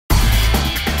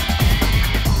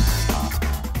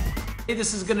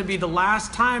This is going to be the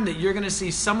last time that you're going to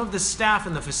see some of the staff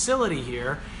in the facility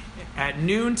here. At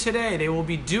noon today, they will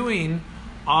be doing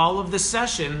all of the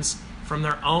sessions from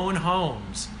their own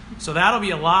homes. So that'll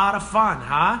be a lot of fun,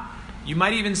 huh? You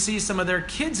might even see some of their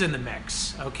kids in the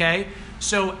mix, okay?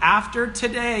 So after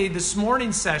today, this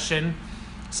morning session,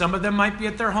 some of them might be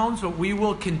at their homes, but we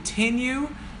will continue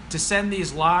to send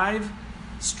these live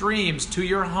streams to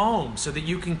your home so that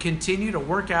you can continue to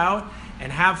work out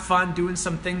and have fun doing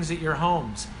some things at your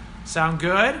homes. Sound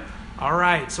good? All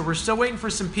right, so we're still waiting for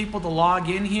some people to log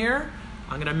in here.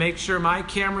 I'm gonna make sure my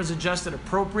camera's adjusted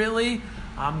appropriately.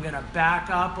 I'm gonna back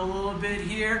up a little bit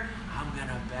here. I'm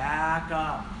gonna back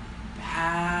up.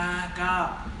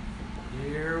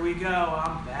 Here we go,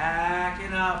 I'm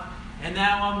backing up. And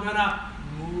now I'm gonna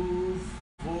move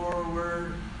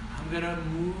forward. I'm gonna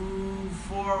move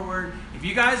forward. If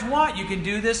you guys want, you can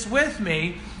do this with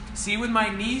me. See, with my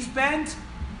knees bent?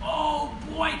 Oh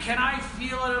boy, can I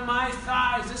feel it in my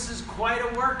thighs. This is quite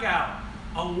a workout.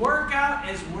 A workout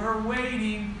as we're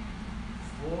waiting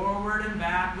forward and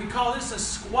back. We call this a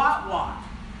squat walk.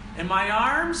 And my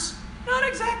arms, not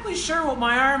exactly sure what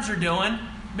my arms are doing.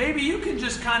 Maybe you can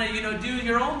just kind of, do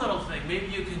your own little thing. Maybe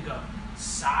you can go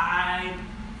side,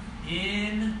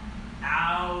 in,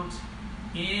 out,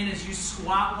 in as you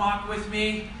squat walk with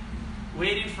me.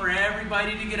 Waiting for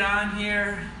everybody to get on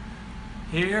here.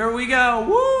 Here we go.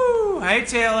 Woo! Hey,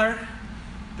 Taylor.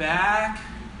 Back.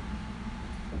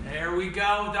 There we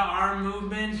go with the arm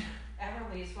movement.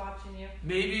 Everly's watching you.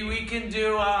 Maybe we can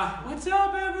do, what's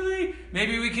up, Everly?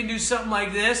 Maybe we can do something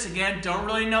like this. Again, don't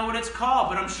really know what it's called,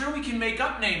 but I'm sure we can make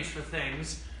up names for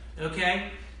things,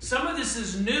 okay? Some of this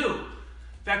is new.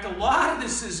 In fact, a lot of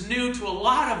this is new to a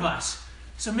lot of us.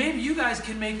 So maybe you guys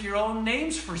can make your own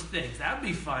names for things. That would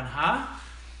be fun, huh?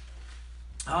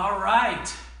 All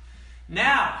right.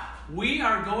 Now, we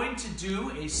are going to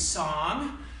do a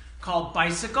song called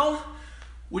Bicycle,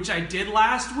 which I did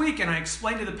last week, and I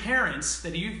explained to the parents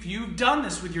that if you've done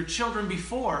this with your children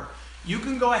before, you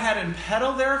can go ahead and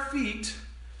pedal their feet,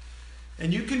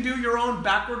 and you can do your own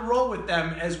backward roll with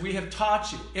them as we have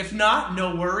taught you. If not,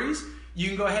 no worries. You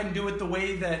can go ahead and do it the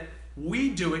way that we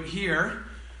do it here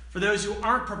for those who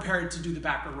aren't prepared to do the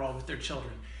backward roll with their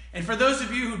children. And for those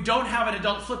of you who don't have an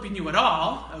adult flipping you at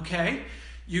all, okay,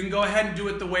 you can go ahead and do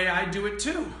it the way I do it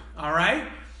too, all right?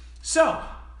 So,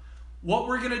 what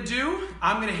we're gonna do,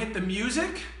 I'm gonna hit the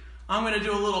music. I'm gonna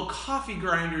do a little coffee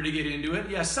grinder to get into it.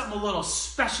 Yeah, something a little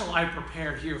special I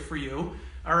prepared here for you,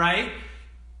 all right?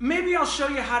 Maybe I'll show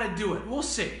you how to do it. We'll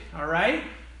see, all right?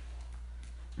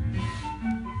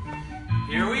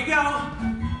 Here we go.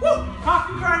 Woo!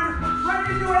 Coffee grinder,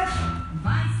 ready to do it.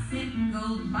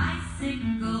 Bicycle,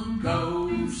 bicycle,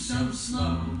 go so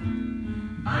slow.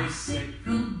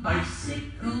 Bicycle,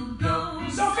 bicycle, go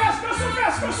so fast, go so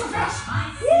fast, go so fast.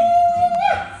 Bicycle,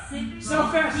 Woo! So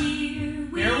fast.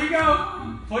 Here we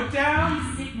go. Foot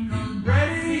down. Bicycle,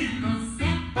 Ready. bicycle,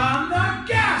 step On the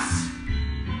gas.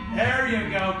 There you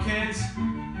go, kids.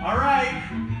 All right.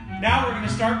 Now we're going to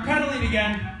start pedaling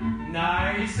again.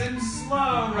 Nice and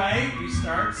slow, right? We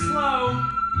start slow.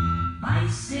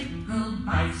 Bicycle,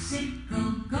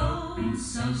 bicycle, go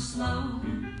so slow.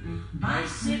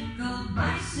 Bicycle,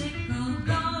 bicycle,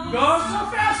 go. Go so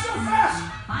fast, so fast.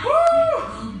 Bicycle,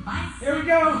 Woo! bicycle, Here we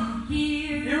go.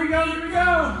 Here we go, here we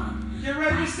go. Get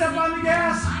ready to step on the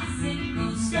gas.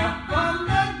 Bicycle, Step on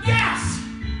the gas.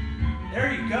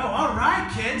 There you go. All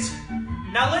right, kids.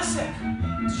 Now listen.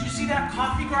 Did you see that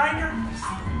coffee grinder?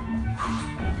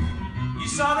 You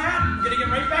saw that? I'm going to get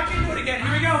right back into it again.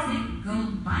 Here we go.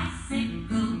 Bicycle,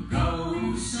 bicycle,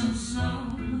 go so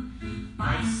slow.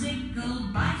 Bicycle,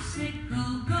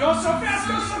 bicycle, Go so fast,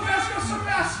 go so fast, go so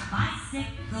fast.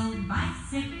 Bicycle,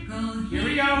 bicycle, Here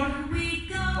we go. we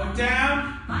go. Foot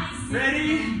down. Bicycle,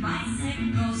 Ready.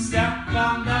 bicycle, Step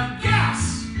on the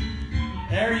gas.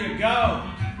 There you go.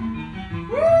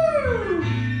 Woo!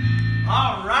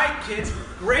 All right, kids.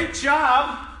 Great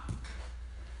job.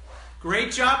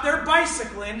 Great job there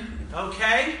bicycling,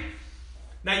 okay?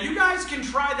 Now you guys can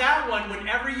try that one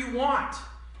whenever you want.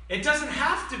 It doesn't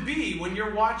have to be when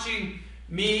you're watching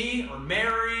me or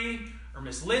Mary or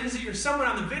Miss Lindsay or someone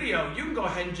on the video. You can go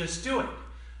ahead and just do it,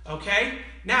 okay?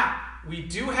 Now, we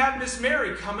do have Miss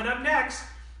Mary coming up next,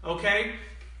 okay?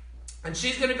 And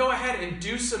she's gonna go ahead and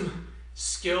do some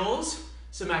skills,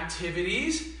 some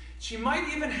activities. She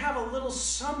might even have a little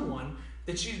someone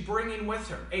that she's bringing with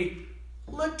her. A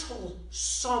little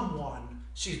someone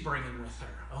she's bringing with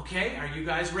her, okay? Are you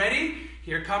guys ready?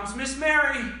 Here comes Miss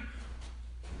Mary.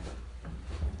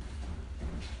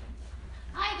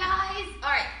 Hi guys. All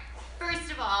right.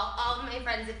 First of all of my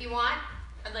friends, if you want,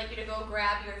 I'd like you to go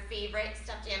grab your favorite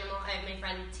stuffed animal. I have my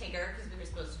friend Tigger, because we were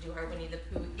supposed to do our Winnie the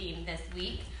Pooh theme this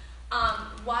week.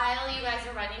 While you guys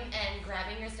are running and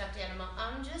grabbing your stuffed animal,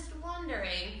 I'm just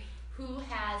wondering who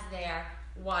has their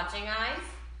watching eyes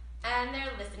and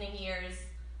their listening ears.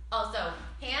 Also,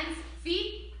 hands,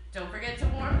 feet, don't forget to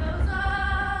warm those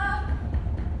up.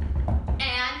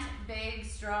 And big,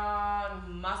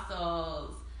 strong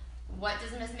muscles. What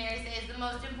does Miss Mary say is the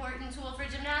most important tool for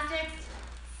gymnastics?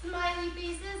 Smiley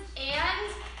faces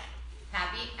and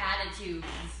happy attitudes.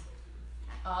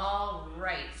 All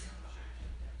right.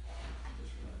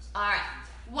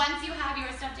 Once you have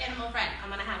your stuffed animal friend, I'm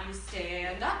going to have you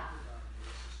stand up.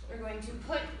 We're going to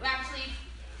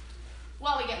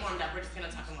while we get warmed up, we're just going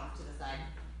to tuck them off to the side.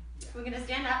 We're going to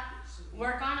stand up,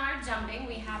 work on our jumping.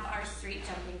 We have our street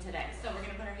jumping today. So we're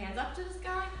going to put our hands up to the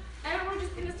sky, and we're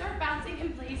just going to start bouncing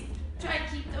in place. Try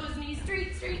to keep those knees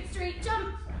straight, straight, straight,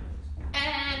 jump.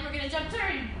 And we're going to jump,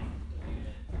 turn.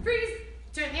 Freeze,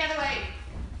 turn the other way.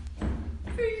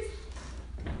 Freeze.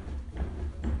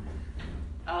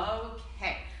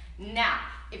 Okay, now,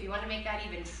 if you want to make that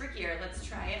even trickier, let's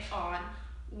try it on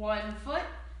one foot,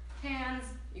 hands.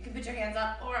 You can put your hands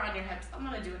up or on your hips. I'm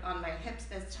going to do it on my hips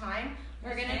this time.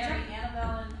 We're going to jump.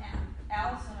 Annabelle and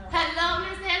Allison are... Hello,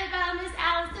 Miss Annabelle, Miss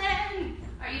Allison.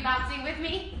 Are you bouncing with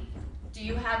me? Do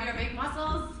you have your big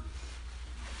muscles?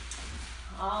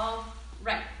 All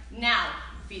right. Now,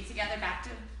 feet together, back to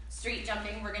street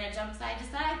jumping. We're going to jump side to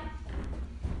side.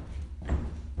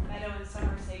 Meadow and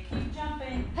Summer say, keep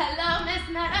jumping. Hello, Miss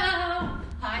Meadow.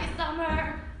 Hi,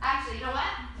 Summer. Actually, you know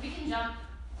what? We can jump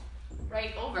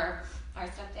right over our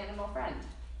stuffed animal friend.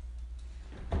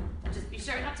 Just be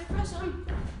sure not to crush them.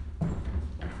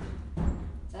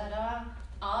 Ta-da.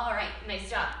 All right, nice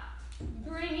job.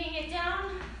 Bringing it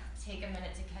down. Take a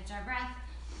minute to catch our breath.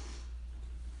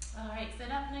 All right, sit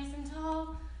up nice and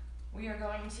tall. We are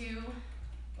going to,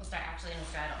 we'll start actually in a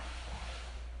straddle.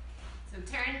 So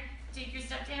turn, take your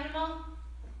stuffed animal,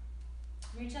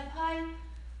 reach up high,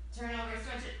 turn over,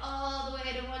 stretch it all the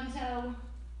way to one toe.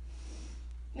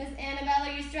 Miss Annabelle,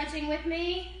 are you stretching with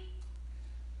me?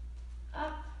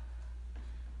 Up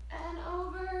and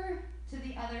over to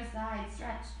the other side,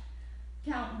 stretch.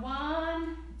 Count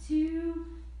 1, 2,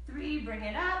 3, bring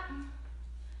it up,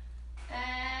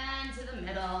 and to the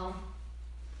middle.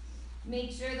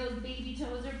 Make sure those baby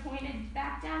toes are pointed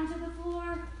back down to the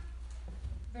floor.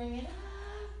 Bring it up.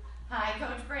 Hi,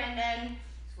 Coach Brandon.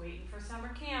 Just waiting for summer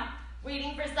camp.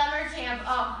 Waiting for summer camp.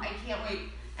 Oh, I can't wait.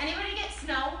 Anybody get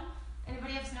snow?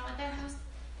 Anybody have snow at their house?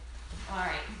 All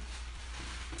right.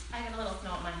 I got a little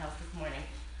snow at my house this morning.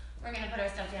 We're going to put our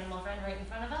stuffed animal friend right in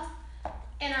front of us.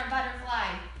 In our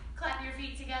butterfly. Clap your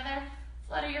feet together.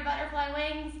 Flutter your butterfly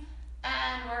wings.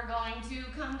 And we're going to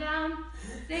come down.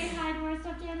 Say hi to our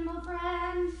stuffed animal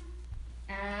friend.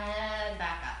 And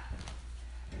back up.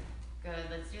 Good.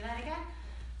 Let's do that again.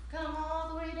 Come all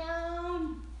the way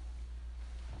down.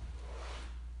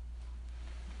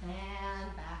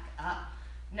 And back up.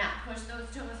 Now push those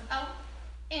toes out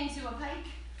into a pike.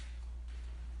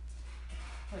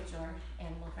 Put your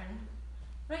animal friend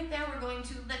right there. We're going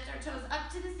to lift our toes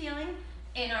up to the ceiling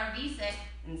in our V-sit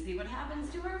and see what happens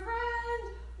to our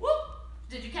friend. Whoop!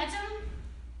 Did you catch him?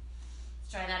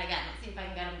 Let's try that again. Let's see if I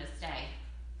can get him to stay.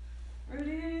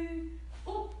 Ready?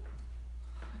 Oh!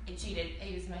 I cheated. I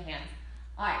used my hands.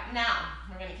 All right, now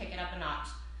we're going to kick it up a notch.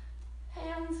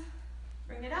 Hands.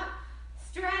 Bring it up.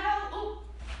 Straddle. Oh!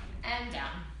 And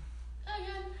down.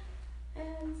 Again.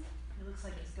 Hands. It looks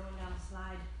like it's going down the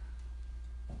slide.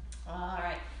 All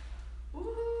right.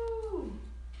 Woo!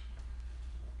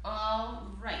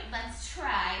 All right, let's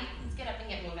try. Let's get up and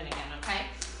get moving again, okay?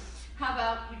 How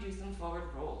about we do some forward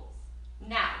rolls?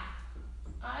 Now,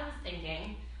 I was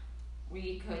thinking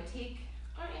we could take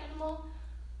our animal,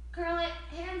 curl it,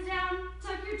 hands down,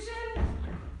 tuck your chin.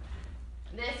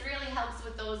 This really helps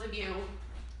with those of you,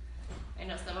 I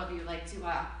know some of you like to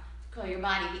curl your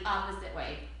body the opposite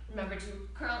way. Remember to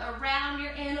curl around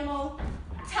your animal,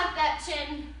 tuck that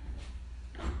chin.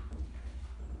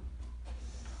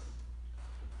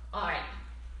 All right,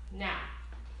 now,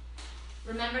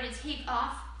 remember to take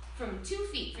off from 2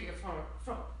 feet for your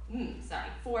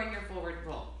for your forward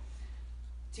roll.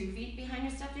 2 feet behind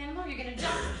your stuffed animal, you're gonna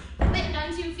jump, land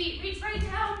on 2 feet, reach right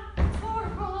down,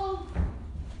 forward roll.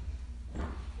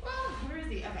 Whoa, where is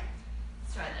he? Okay,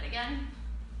 let's try that again.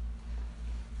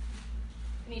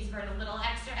 You need to burn a little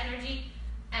extra energy,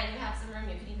 and you have some room,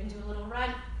 you can even do a little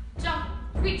run. Jump,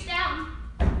 reach down,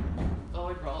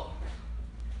 forward roll.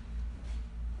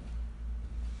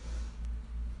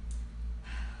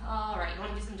 All right, you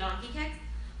want to do some donkey kicks?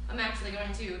 I'm actually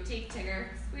going to take Tigger,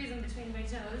 squeeze him between my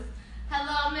toes.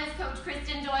 Hello, Miss Coach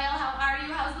Kristen Doyle. How are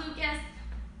you? How's Lucas?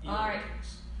 All right.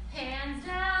 Hands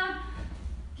down.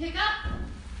 Kick up.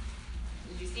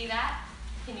 Did you see that?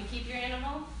 Can you keep your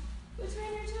animal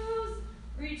between your toes?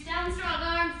 Reach down, strong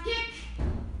arms, kick.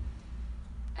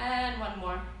 And one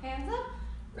more. Hands up.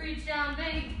 Reach down,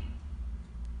 big.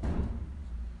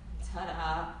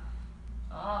 Ta-da.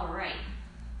 All right.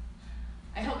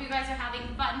 I hope you guys are having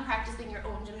fun practicing your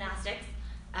own gymnastics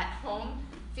at home.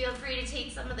 Feel free to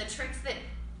take some of the tricks that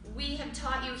we have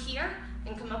taught you here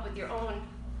and come up with your own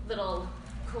little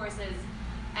courses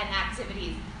and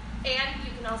activities. And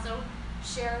you can also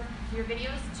share your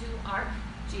videos to our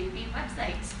JV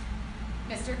website.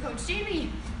 Mr. Coach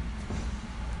Jamie.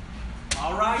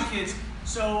 All right, kids.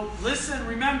 So listen,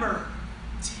 remember,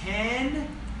 10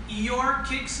 Eeyore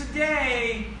kicks a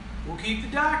day will keep the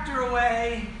doctor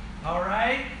away. All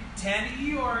right? 10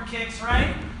 Eeyore kicks,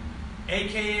 right?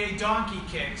 AKA donkey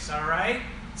kicks, all right?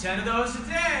 10 of those a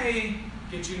day.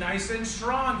 Get you nice and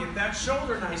strong. Get that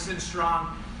shoulder nice and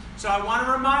strong. So I want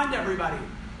to remind everybody,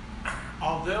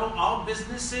 although all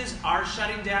businesses are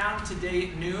shutting down today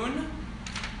at noon,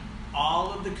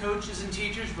 all of the coaches and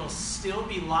teachers will still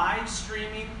be live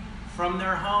streaming from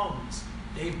their homes.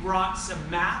 They've brought some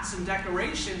mats and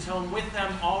decorations home with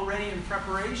them already in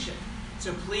preparation.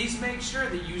 So please make sure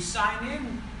that you sign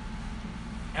in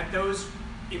at those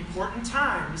important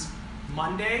times,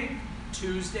 Monday,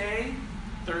 Tuesday,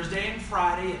 Thursday, and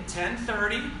Friday at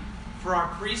 10:30 for our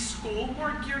preschool,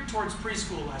 more geared towards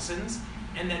preschool lessons,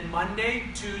 and then Monday,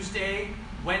 Tuesday,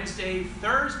 Wednesday,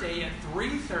 Thursday at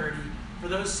 3:30 for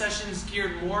those sessions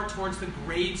geared more towards the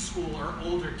grade school or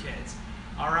older kids.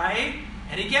 All right?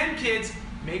 And again, kids,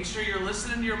 make sure you're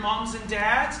listening to your moms and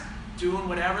dads, doing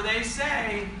whatever they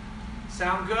say.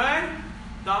 Sound good?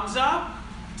 Thumbs up?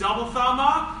 Double thumb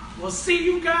up? We'll see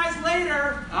you guys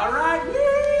later. All right?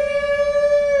 Woo!